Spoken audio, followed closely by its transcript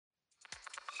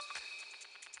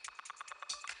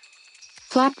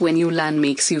Clap When You Land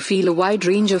makes you feel a wide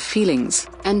range of feelings,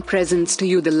 and presents to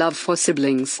you the love for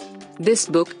siblings. This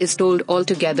book is told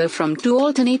altogether from two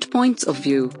alternate points of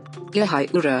view.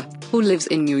 Yahaira, who lives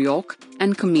in New York,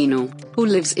 and Camino, who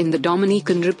lives in the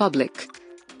Dominican Republic.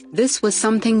 This was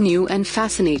something new and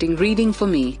fascinating reading for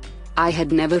me. I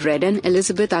had never read an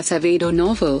Elizabeth Acevedo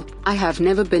novel. I have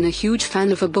never been a huge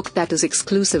fan of a book that is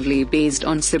exclusively based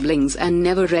on siblings and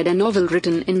never read a novel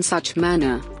written in such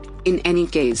manner. In any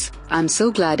case, I'm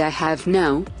so glad I have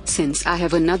now, since I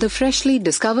have another freshly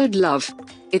discovered love.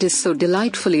 It is so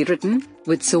delightfully written,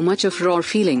 with so much of raw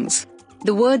feelings.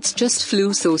 The words just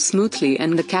flew so smoothly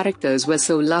and the characters were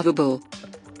so lovable.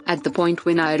 At the point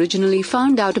when I originally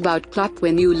found out about Clap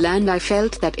When You Land, I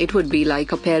felt that it would be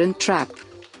like a parent trap.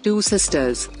 Two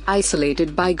sisters,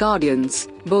 isolated by guardians,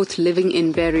 both living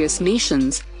in various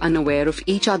nations, unaware of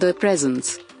each other's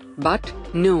presence. But,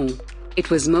 no. It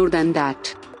was more than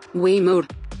that. Way more.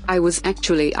 I was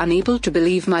actually unable to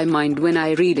believe my mind when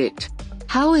I read it.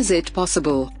 How is it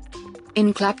possible?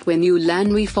 In Clap When You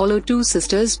Land we follow two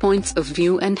sisters' points of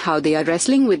view and how they are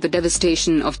wrestling with the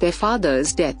devastation of their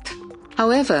father's death.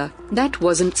 However, that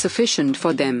wasn't sufficient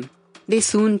for them. They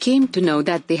soon came to know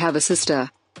that they have a sister.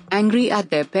 Angry at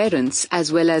their parents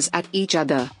as well as at each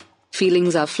other.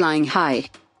 Feelings are flying high.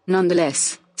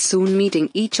 Nonetheless, soon meeting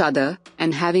each other,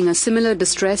 and having a similar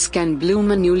distress can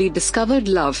bloom a newly discovered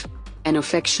love. An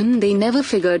affection they never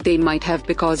figured they might have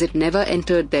because it never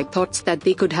entered their thoughts that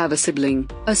they could have a sibling,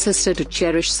 a sister to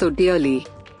cherish so dearly.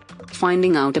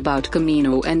 Finding out about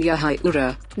Camino and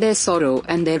Yahaira, their sorrow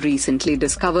and their recently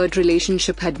discovered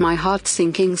relationship had my heart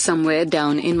sinking somewhere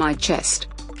down in my chest.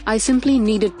 I simply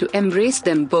needed to embrace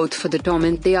them both for the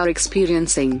torment they are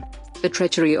experiencing. The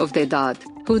treachery of their dad,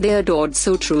 who they adored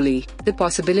so truly, the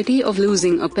possibility of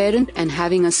losing a parent and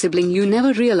having a sibling you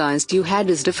never realized you had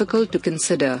is difficult to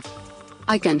consider.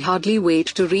 I can hardly wait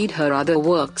to read her other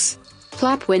works.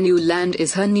 Clap When You Land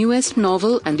is her newest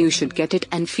novel and you should get it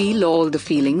and feel all the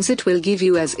feelings it will give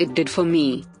you as it did for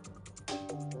me.